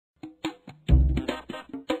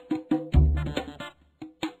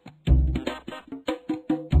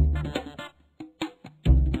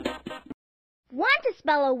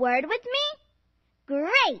spell a word with me?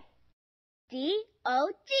 Great!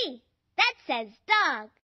 D-O-G. That says dog.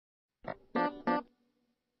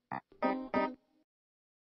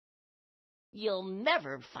 You'll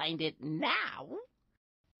never find it now.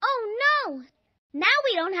 Oh no! Now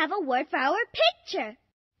we don't have a word for our picture.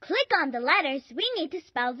 Click on the letters. We need to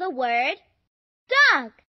spell the word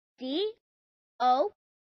dog. D-O-G.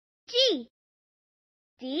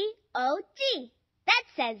 D-O-G. That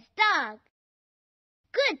says dog.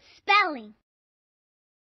 Good spelling.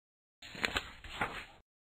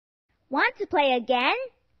 Want to play again?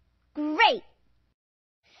 Great.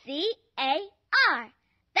 C-A-R.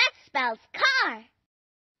 That spells car.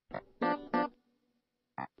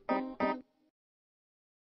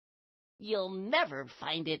 You'll never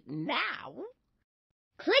find it now.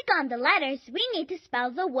 Click on the letters. We need to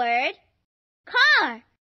spell the word car.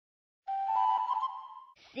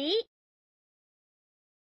 C-A-R.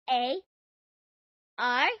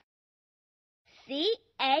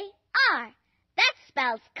 C-A-R. That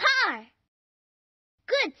spells car.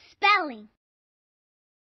 Good spelling.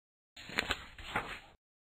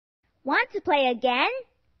 Want to play again?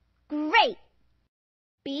 Great.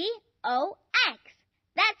 B-O-X.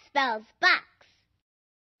 That spells box.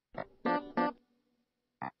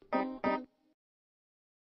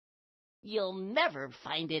 You'll never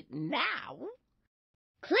find it now.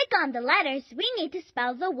 Click on the letters. We need to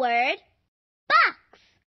spell the word box.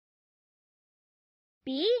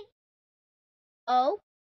 B-O-X.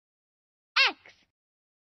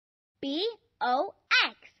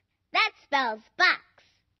 B-O-X. That spells box.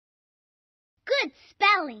 Good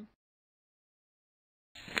spelling.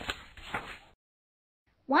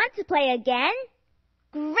 Want to play again?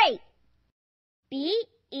 Great.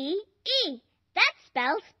 B-E-E. That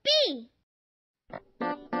spells bee.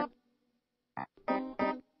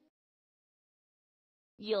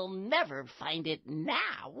 You'll never find it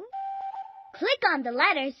now. Click on the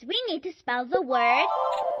letters. We need to spell the word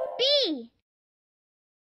bee.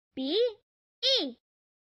 B-E-E.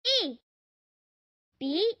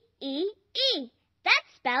 B-E-E. That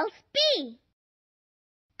spells bee.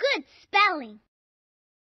 Good spelling.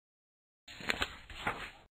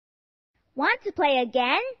 Want to play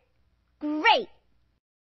again? Great.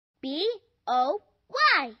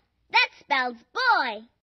 B-O-Y. That spells boy.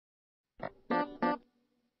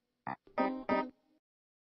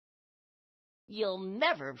 You'll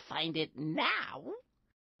never find it now.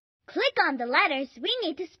 Click on the letters. We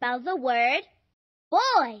need to spell the word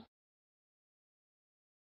boy.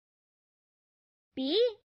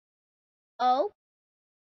 B-O-Y.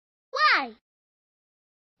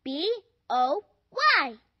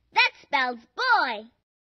 B-O-Y. That spells boy.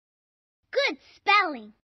 Good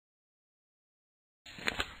spelling.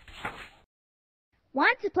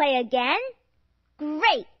 Want to play again?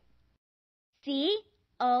 Great.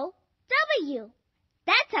 C-O-W.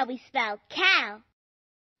 That's how we spell cow.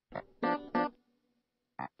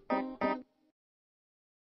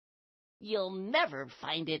 You'll never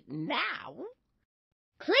find it now.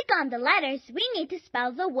 Click on the letters. We need to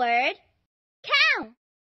spell the word cow.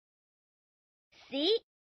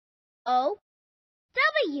 C-O-W.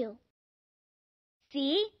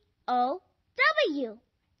 C-O-W.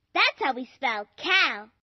 That's how we spell cow.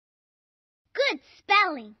 Good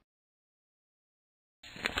spelling.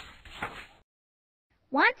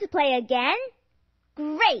 Want to play again?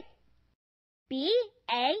 Great.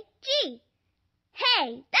 B-A-G.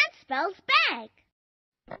 Hey, that spells bag.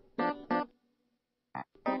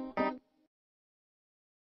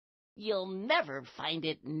 You'll never find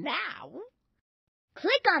it now.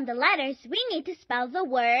 Click on the letters. We need to spell the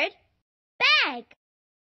word bag.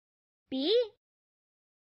 B-A-G.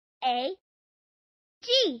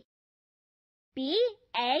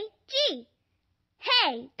 B-A-G.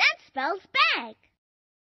 Hey, that spells bag.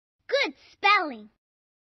 Good spelling.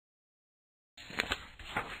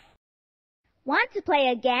 Want to play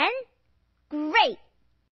again? Great.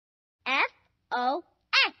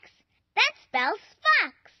 F-O-X. That spells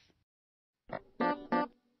fox.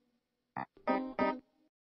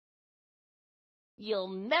 You'll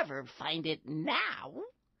never find it now.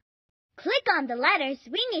 Click on the letters.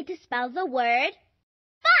 We need to spell the word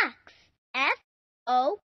fox.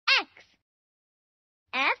 F-O-X.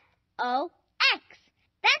 F-O-X.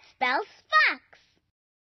 That spells fox.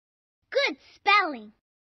 Good spelling.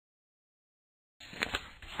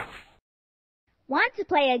 Want to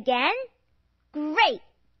play again? Great.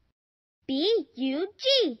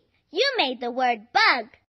 B-U-G. You made the word bug.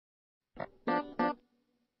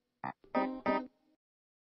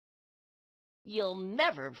 You'll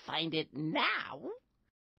never find it now.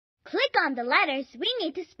 Click on the letters. We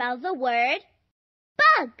need to spell the word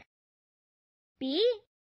bug.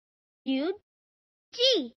 B-U-G.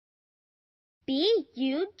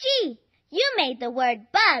 B-U-G. You made the word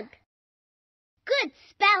bug. Good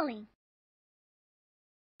spelling.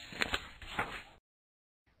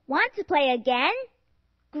 Want to play again?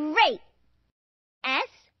 Great.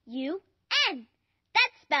 S-U-N. That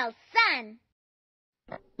spells sun.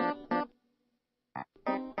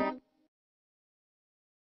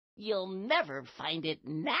 You'll never find it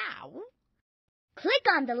now. Click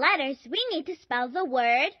on the letters we need to spell the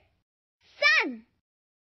word sun.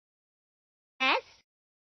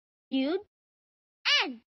 S-U-N.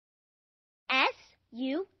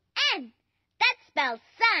 S-U-N. That spells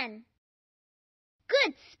sun.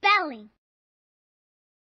 Good spelling.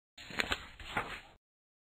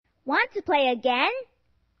 Want to play again?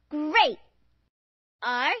 Great.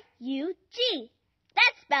 R-U-G.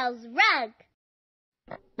 That spells rug.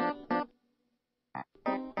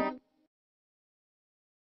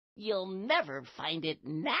 You'll never find it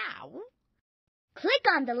now. Click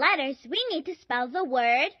on the letters we need to spell the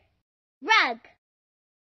word rug.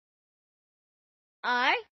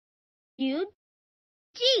 R-U-G.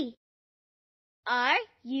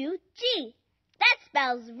 R-U-G. That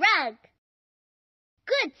spells rug.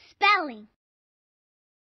 Good spelling.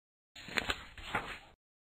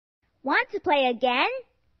 Want to play again?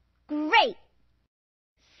 Great.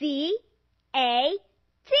 C-A-T.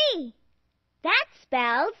 That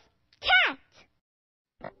spells cat.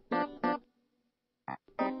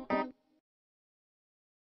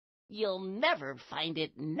 You'll never find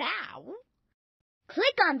it now.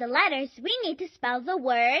 Click on the letters we need to spell the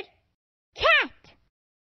word cat.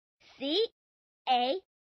 C-A-T.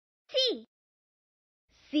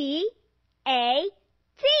 C-A-T.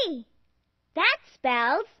 That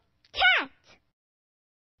spells cat.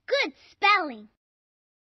 Good spelling.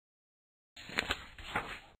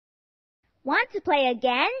 Want to play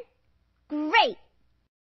again? Great.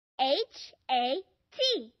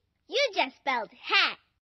 H-A-T. You just spelled hat.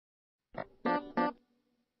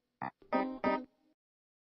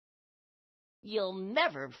 You'll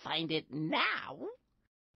never find it now.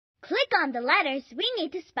 Click on the letters we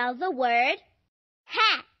need to spell the word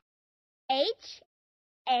hat.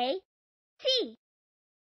 H-A-T.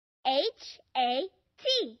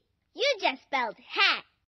 H-A-T. You just spelled hat.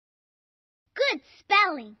 Good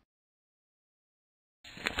spelling.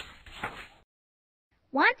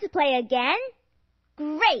 Want to play again?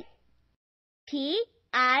 Great.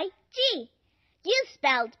 P-I-G. You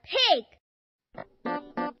spelled pig.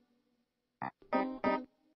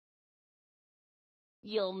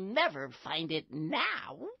 You'll never find it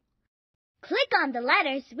now. Click on the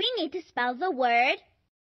letters we need to spell the word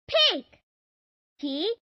pig.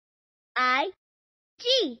 P-I-G.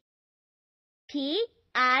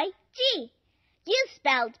 P-I-G. You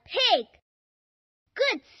spelled pig.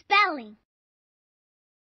 Good spelling.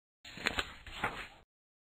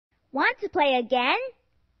 Want to play again?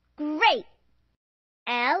 Great.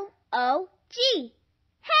 L-O-G.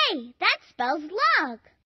 Hey, that spells log.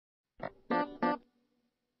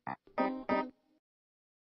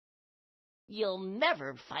 You'll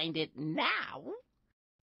never find it now.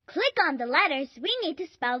 Click on the letters we need to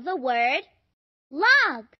spell the word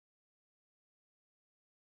log.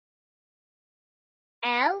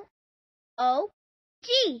 L-O-G.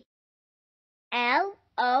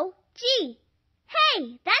 L-O-G.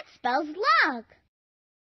 Hey, that spells log.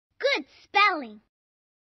 Good spelling.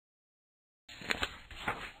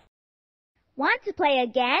 Want to play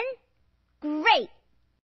again? Great.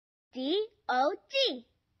 D-O-G.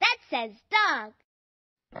 That says dog.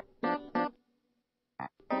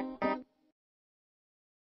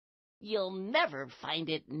 You'll never find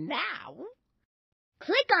it now.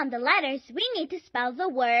 Click on the letters we need to spell the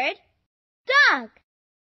word dog.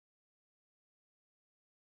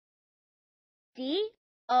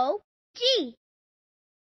 D-O-G.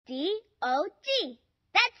 D-O-G.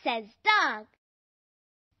 That says dog.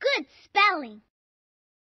 Good spelling.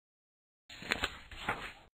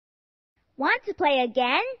 Want to play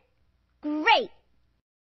again? Great.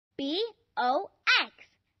 B-O-X.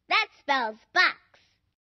 That spells box.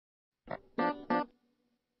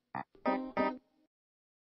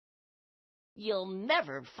 You'll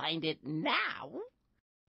never find it now.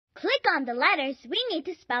 Click on the letters we need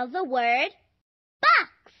to spell the word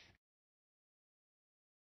box.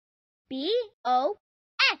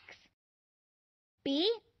 B-O-X.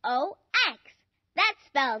 B-O-X. That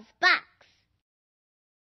spells box.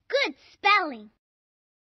 Good spelling.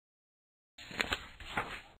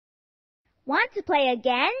 Want to play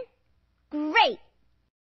again? Great.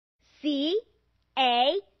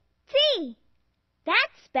 C-A-T. That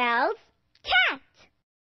spells cat.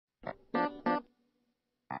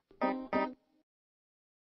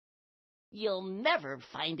 You'll never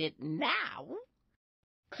find it now.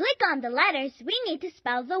 Click on the letters we need to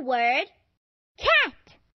spell the word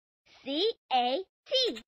cat.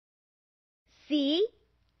 C-A-T.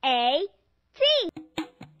 C-A-T.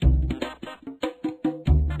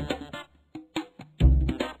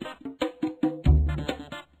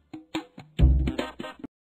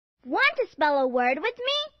 Want to spell a word with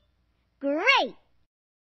me? Great!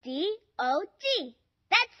 D-O-G.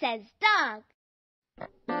 That says dog.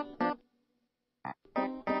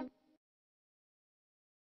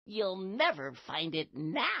 You'll never find it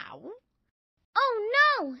now. Oh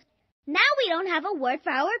no! Now we don't have a word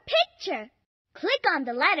for our picture. Click on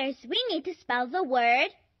the letters we need to spell the word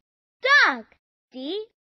dog.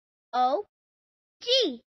 D-O-G.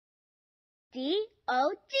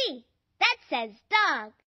 D-O-G. That says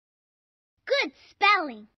dog. Good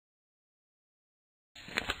spelling.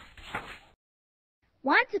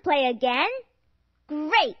 Want to play again?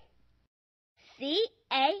 Great!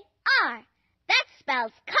 C-A-R. That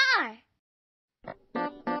spells car.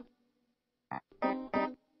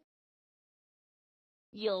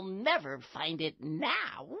 You'll never find it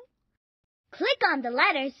now. Click on the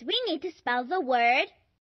letters we need to spell the word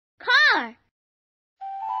car.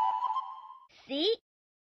 C-A-R.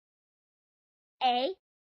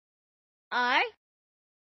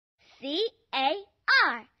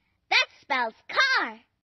 C-A-R. That spells car.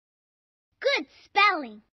 Good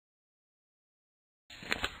spelling.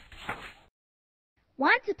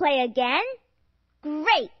 Want to play again?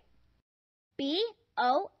 Great!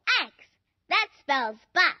 B-O-X. That spells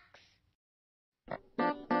box.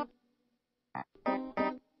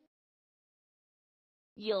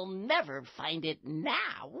 You'll never find it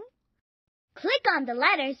now. Click on the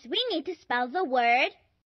letters we need to spell the word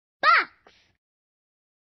box.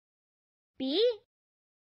 B-O-X.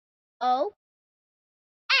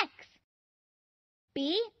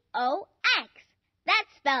 B-O-X. That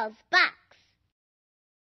spells box.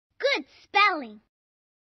 Good spelling.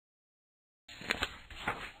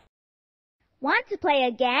 Want to play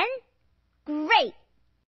again? Great!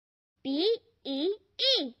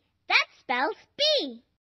 B-E-E. That spells bee.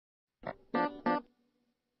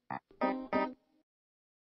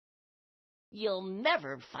 You'll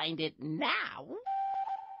never find it now.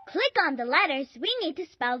 Click on the letters we need to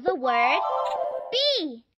spell the word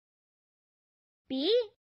bee.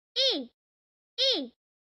 B-E-E.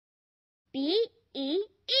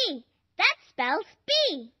 B-E-E. That spells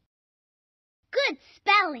bee. Good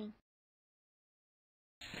spelling.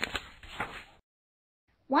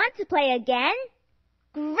 Want to play again?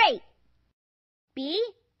 Great!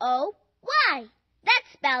 B-O-Y. That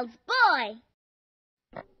spells boy.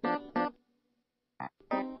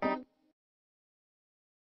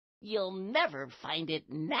 You'll never find it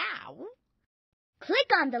now.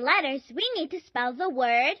 Click on the letters we need to spell the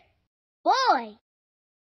word boy.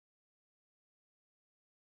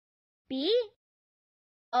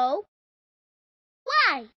 B-O-Y.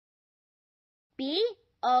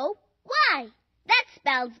 B-O-Y. That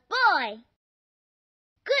spells boy.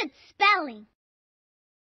 Good spelling.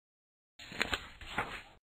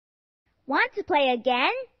 Want to play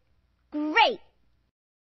again? Great!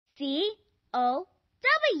 C-O-W.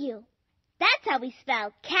 That's how we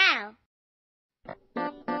spell cow.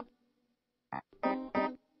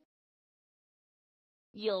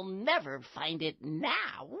 You'll never find it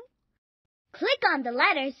now. Click on the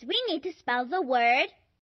letters we need to spell the word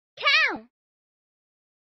cow.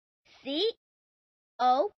 C-O-W.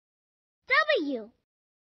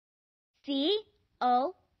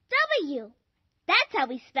 C-O-W. That's how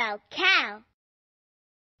we spell cow.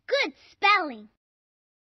 Good spelling.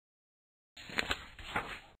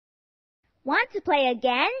 Want to play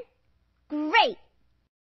again? Great!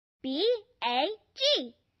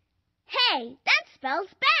 B-A-G. Hey, that spells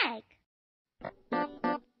bag.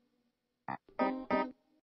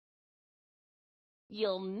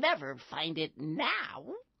 You'll never find it now.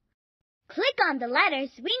 Click on the letters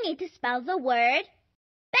we need to spell the word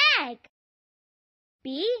bag.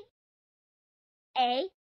 B-A-G.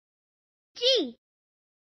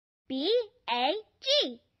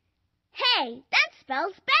 B-A-G. Hey, that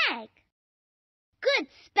spells bag. Good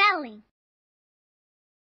spelling.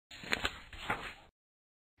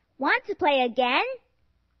 Want to play again?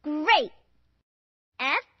 Great!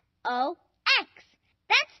 F-O-X.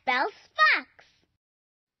 That spells fox.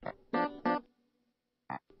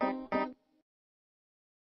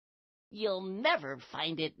 You'll never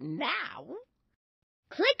find it now.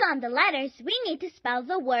 Click on the letters we need to spell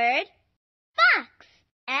the word fox.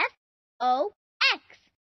 F-O-X.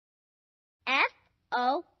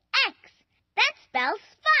 F-O-X. That spells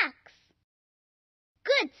fox.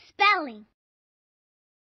 Good spelling.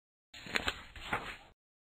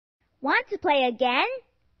 Want to play again?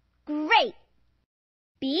 Great!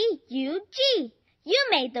 B-U-G. You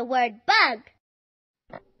made the word bug.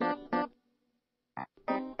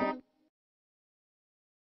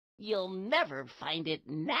 You'll never find it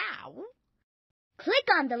now. Click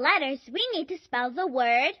on the letters. We need to spell the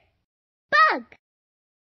word bug.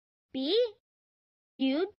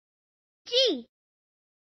 B-U-G.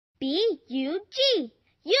 B-U-G.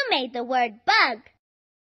 You made the word bug.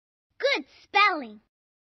 Good spelling.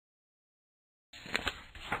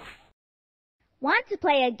 Want to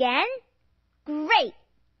play again? Great!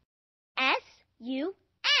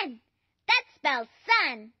 S-U-N. That spells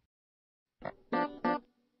sun.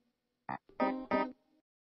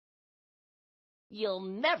 You'll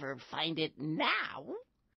never find it now.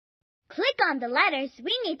 Click on the letters.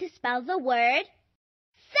 We need to spell the word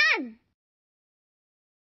sun.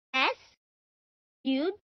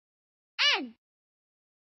 S-U-N.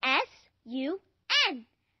 S-U-N.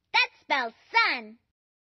 That spells sun.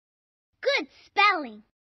 Good spelling.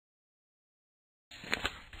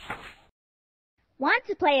 Want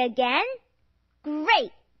to play again?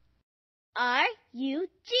 Great!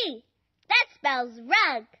 R-U-G. That spells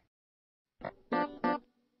rug.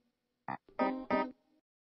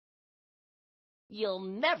 You'll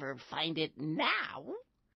never find it now.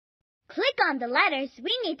 Click on the letters.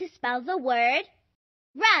 We need to spell the word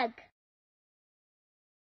rug.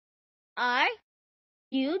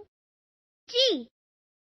 R-U-G.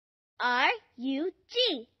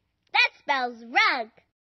 R-U-G. That spells rug.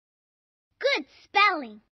 Good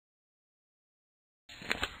spelling.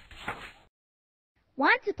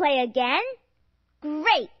 Want to play again?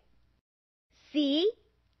 Great!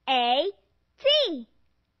 C-A-T.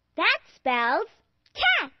 That spells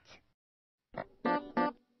cat.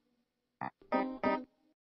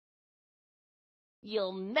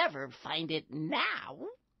 You'll never find it now.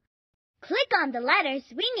 Click on the letters.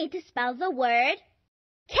 We need to spell the word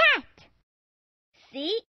cat.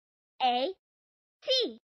 C-A-T.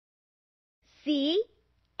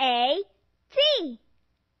 C-A-T.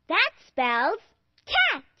 That spells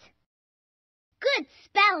cat. Good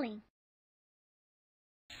spelling.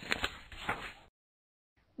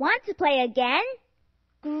 Want to play again?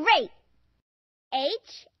 Great!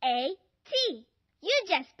 H-A-T. You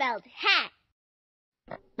just spelled hat.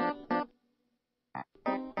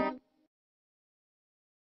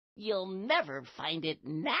 You'll never find it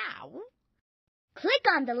now. Click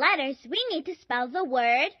on the letters. We need to spell the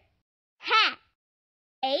word hat.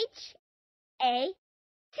 H-A-T.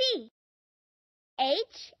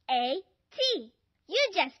 H-A-T.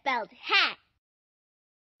 You just spelled hat.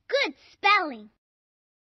 Good spelling.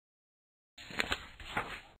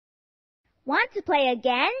 Want to play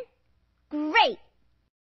again? Great!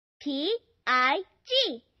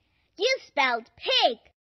 P-I-G. You spelled pig.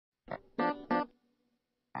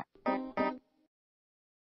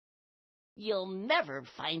 You'll never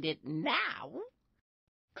find it now.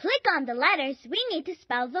 Click on the letters. We need to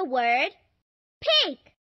spell the word pig.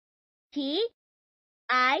 P-I-G.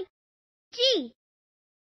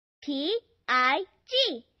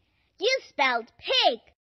 P-I-G. You spelled pig.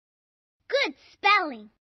 Good spelling.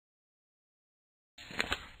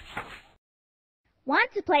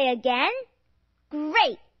 Want to play again?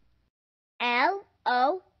 Great!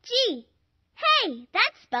 L-O-G. Hey,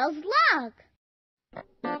 that spells log.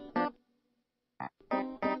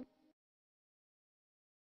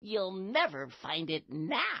 You'll never find it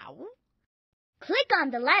now. Click on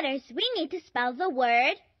the letters. We need to spell the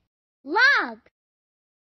word log.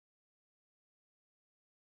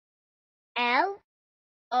 L-O-G.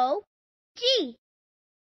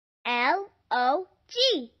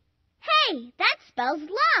 L-O-G. Hey, that spells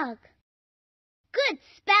log. Good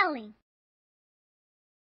spelling.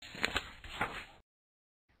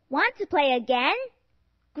 Want to play again?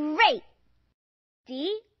 Great!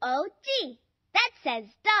 D-O-G. That says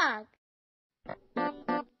dog.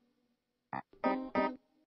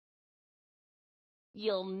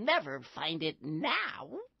 You'll never find it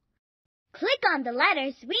now. Click on the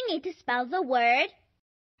letters. We need to spell the word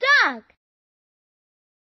dog.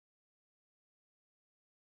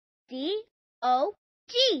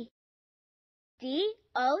 D-O-G.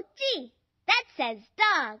 D-O-G. That says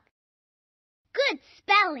dog. Good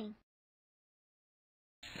spelling.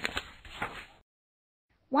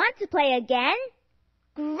 Want to play again?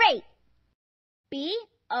 Great!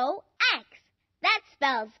 B-O-X. That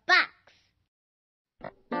spells box.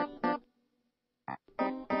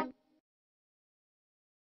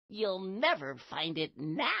 You'll never find it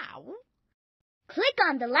now. Click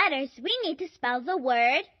on the letters. We need to spell the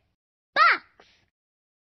word box.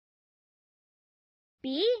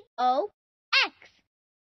 B-O-X.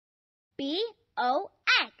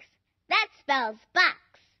 B-O-X. That spells box.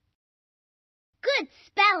 Good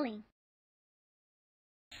spelling.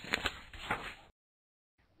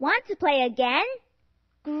 Want to play again?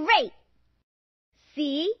 Great.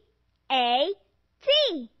 C-A-T.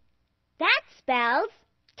 That spells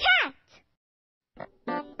cat.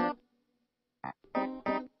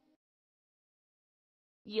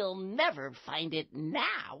 You'll never find it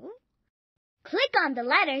now. Click on the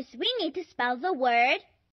letters we need to spell the word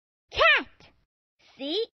cat.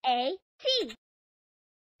 C-A-T.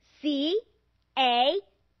 C-A-T.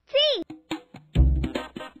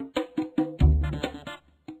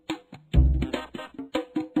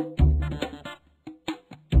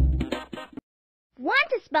 Want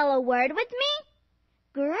to spell a word with me?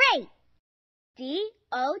 Great!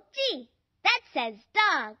 D-O-G. That says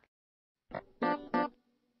dog.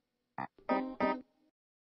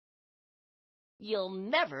 You'll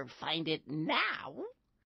never find it now.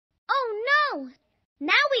 Oh no!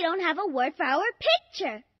 Now we don't have a word for our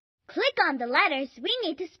picture. Click on the letters we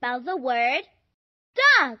need to spell the word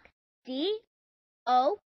dog.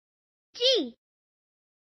 D-O-G.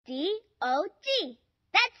 D-O-G.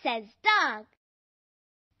 That says dog.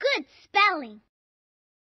 Good spelling.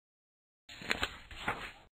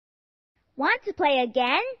 Want to play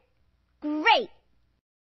again? Great.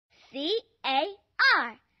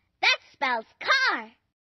 C-A-R. That spells car.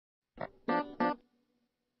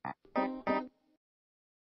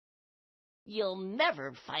 You'll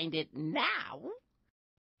never find it now.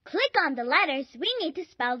 Click on the letters we need to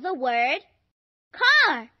spell the word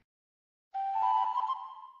car.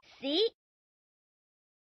 C-A-R.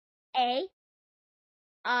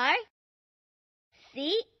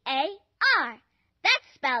 C-A-R. That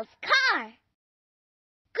spells car.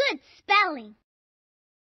 Good spelling.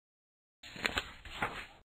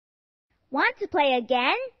 Want to play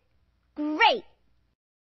again? Great.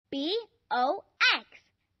 B-O-X.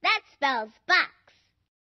 That spells box.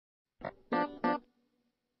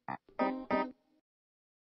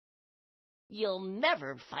 You'll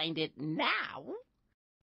never find it now.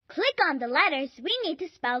 Click on the letters we need to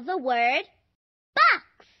spell the word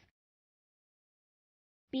box.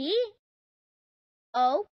 B-O-X.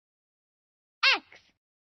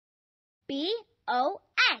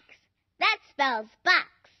 B-O-X. That spells box.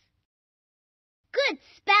 Good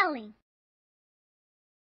spelling.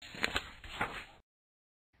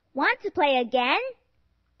 Want to play again?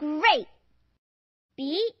 Great.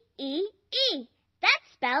 B-E-E. That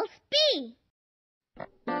spells bee.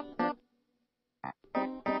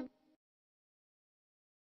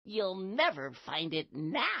 You'll never find it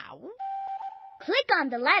now. Click on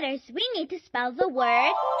the letters we need to spell the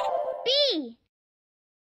word bee.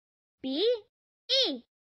 B-E-E.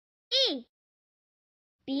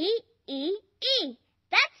 B-E-E.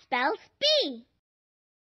 That spells bee.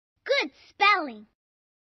 Good spelling.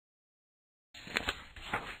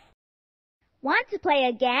 Want to play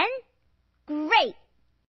again? Great.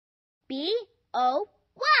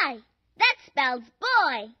 B-O-Y. That spells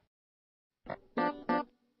boy.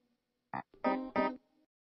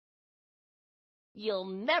 You'll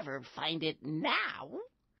never find it now.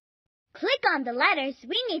 Click on the letters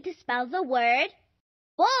we need to spell the word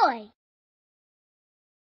boy.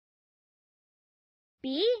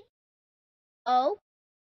 B-O-Y.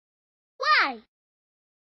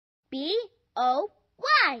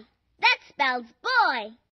 B-O-Y. That spells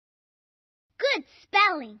boy. Good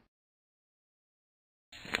spelling.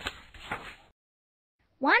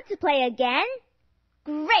 Want to play again?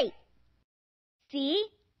 Great.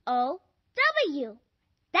 C-O-W.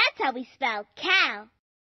 That's how we spell cow.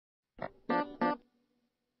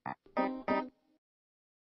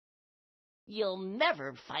 You'll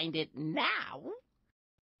never find it now.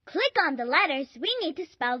 Click on the letters we need to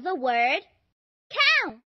spell the word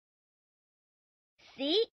cow.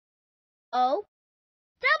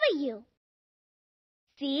 C-O-W.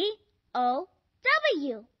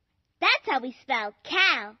 C-O-W. That's how we spell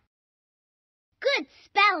cow. Good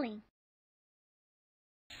spelling.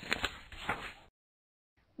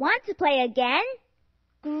 Want to play again?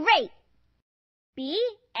 Great.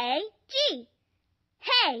 B-A-G.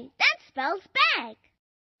 Hey, that spells bag.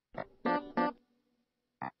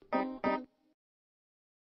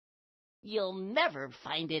 You'll never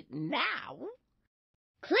find it now.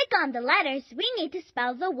 Click on the letters we need to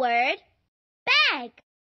spell the word bag.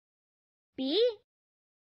 B-A-G.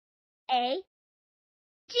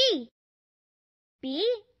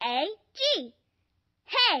 B-A-G.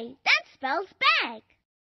 Hey, that spells bag.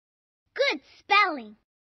 Good spelling.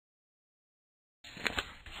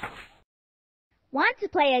 Want to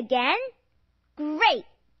play again? Great.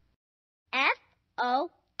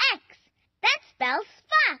 F-O-X. That spells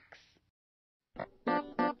fox.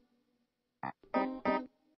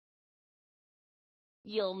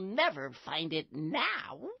 You'll never find it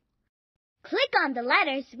now. Click on the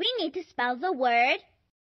letters we need to spell the word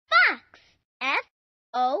fox.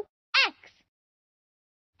 F-O-X.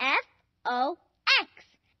 F-O-X.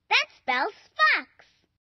 That spells fox.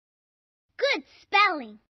 Good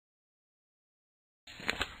spelling.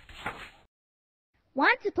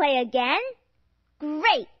 Want to play again?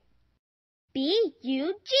 Great.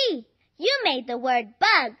 B-U-G. You made the word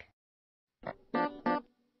bug.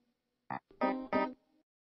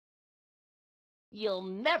 You'll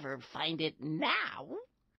never find it now.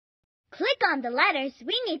 Click on the letters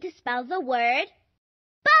we need to spell the word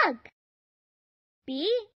bug.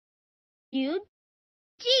 B-U-G.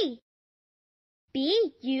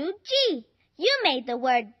 B-U-G. You made the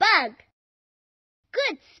word bug.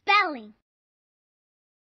 Good spelling.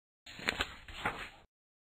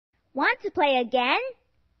 Want to play again?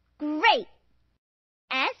 Great.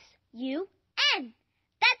 S-U-N.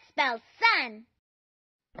 That spells sun.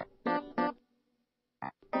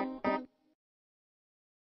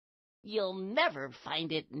 You'll never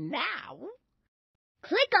find it now.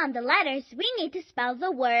 Click on the letters we need to spell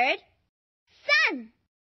the word sun.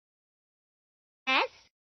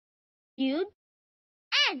 S-U-N.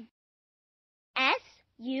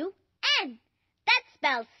 S-U-N. That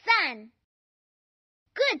spells sun.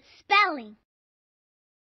 Good spelling.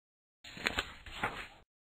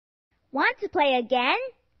 Want to play again?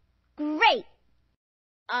 Great.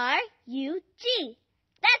 R-U-G.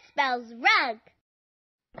 That spells rug.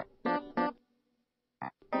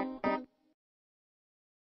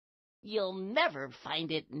 You'll never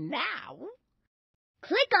find it now.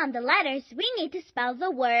 Click on the letters we need to spell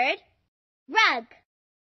the word rug.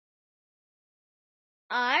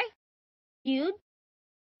 R-U-G.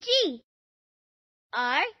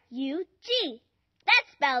 R-U-G. That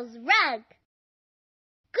spells rug.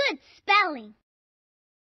 Good spelling.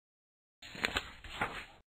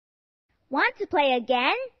 Want to play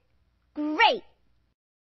again? Great.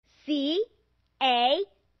 C-A-T.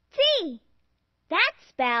 That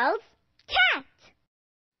spells cat.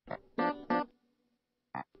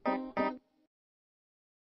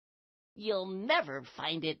 You'll never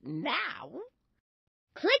find it now.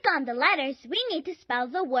 Click on the letters we need to spell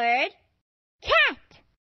the word cat.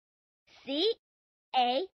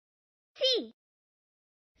 C-A-T.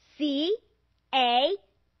 C-A-T.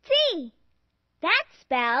 That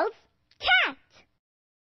spells cat.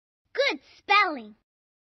 Good spelling.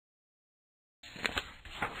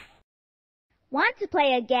 Want to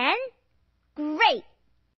play again? Great.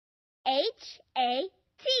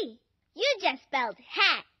 H-A-T. You just spelled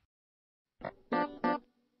hat.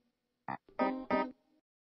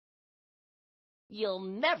 You'll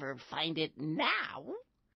never find it now.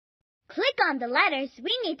 Click on the letters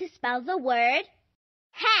we need to spell the word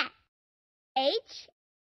hat.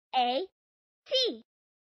 H-A-T.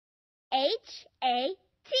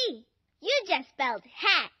 H-A-T. You just spelled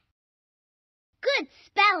hat. Good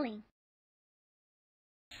spelling.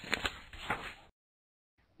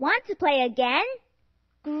 Want to play again?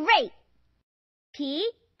 Great.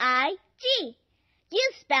 P-I-G.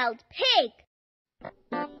 You spelled pig.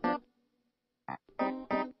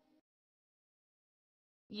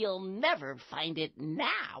 You'll never find it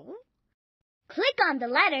now. Click on the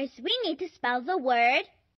letters we need to spell the word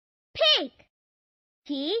pig.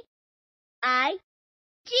 P-I-G.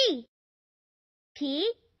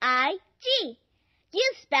 P-I-G.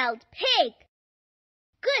 You spelled pig.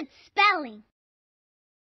 Good spelling.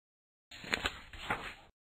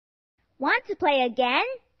 Want to play again?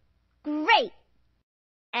 Great.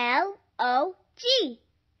 L-O-G.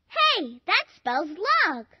 Hey, that spells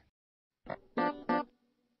log.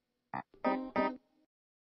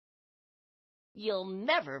 You'll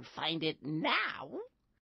never find it now.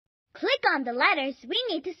 Click on the letters we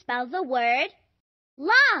need to spell the word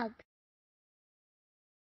log.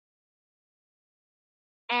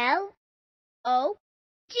 L-O-G.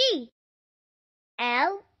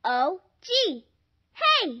 L-O-G.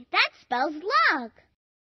 Hey, that spells log.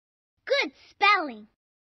 Good spelling.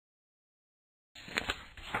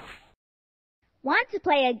 Want to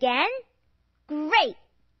play again? Great.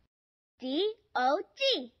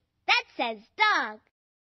 D-O-G. That says dog.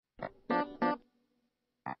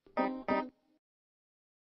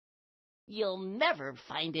 You'll never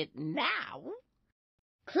find it now.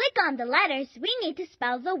 Click on the letters we need to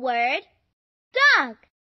spell the word dog.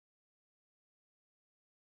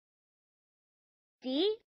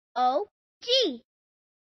 D-O-G.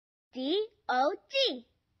 D-O-G.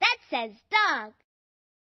 That says dog.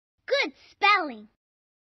 Good spelling.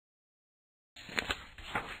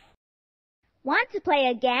 Want to play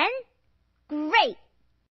again? Great.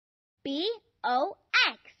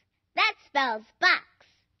 B-O-X. That spells box.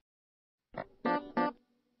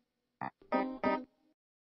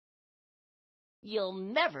 You'll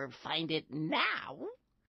never find it now.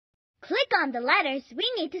 Click on the letters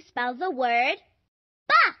we need to spell the word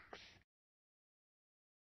box.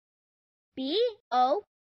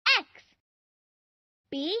 B-O-X.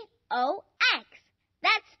 B-O-X.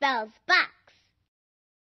 That spells box.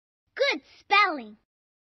 Good spelling.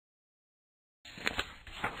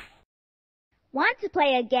 Want to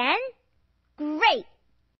play again? Great.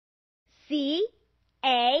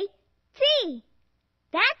 C-A-T.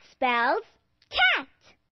 That spells cat.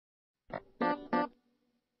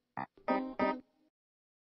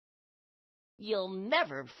 You'll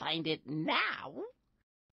never find it now.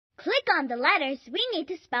 Click on the letters we need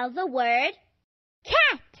to spell the word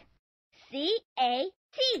cat.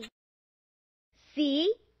 C-A-T.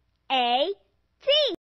 C-A-T.